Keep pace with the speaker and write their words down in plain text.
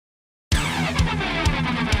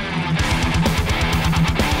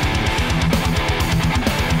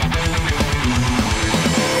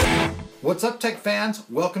What's up, tech fans?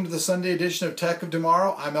 Welcome to the Sunday edition of Tech of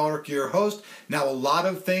Tomorrow. I'm Elric, your host. Now, a lot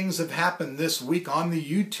of things have happened this week on the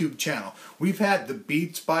YouTube channel. We've had the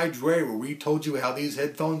Beats by Dre, where we told you how these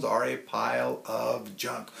headphones are a pile of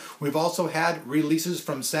junk. We've also had releases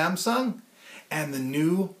from Samsung and the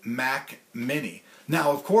new Mac Mini.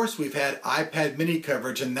 Now, of course, we've had iPad mini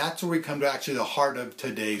coverage, and that's where we come to actually the heart of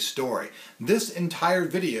today's story. This entire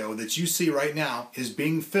video that you see right now is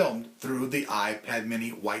being filmed through the iPad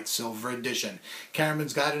mini white silver edition.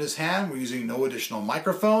 Cameraman's got it in his hand. We're using no additional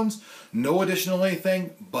microphones, no additional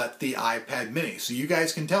anything but the iPad mini. So you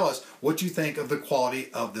guys can tell us what you think of the quality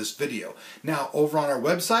of this video. Now, over on our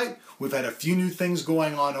website, we've had a few new things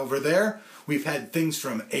going on over there. We've had things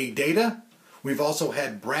from ADATA. We've also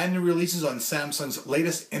had brand new releases on Samsung's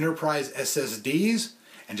latest enterprise SSDs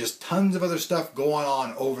and just tons of other stuff going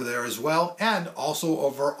on over there as well, and also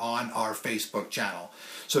over on our Facebook channel.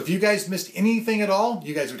 So if you guys missed anything at all,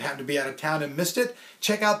 you guys would happen to be out of town and missed it,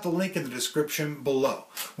 check out the link in the description below.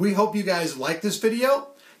 We hope you guys like this video.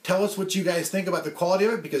 Tell us what you guys think about the quality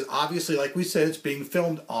of it, because obviously, like we said, it's being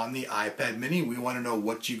filmed on the iPad mini. We want to know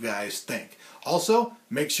what you guys think. Also,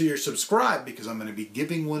 make sure you're subscribed, because I'm going to be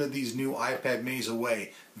giving one of these new iPad minis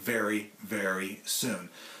away very, very soon.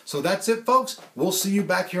 So that's it, folks. We'll see you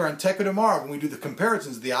back here on Tech of Tomorrow when we do the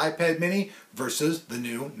comparisons of the iPad mini versus the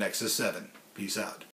new Nexus 7. Peace out.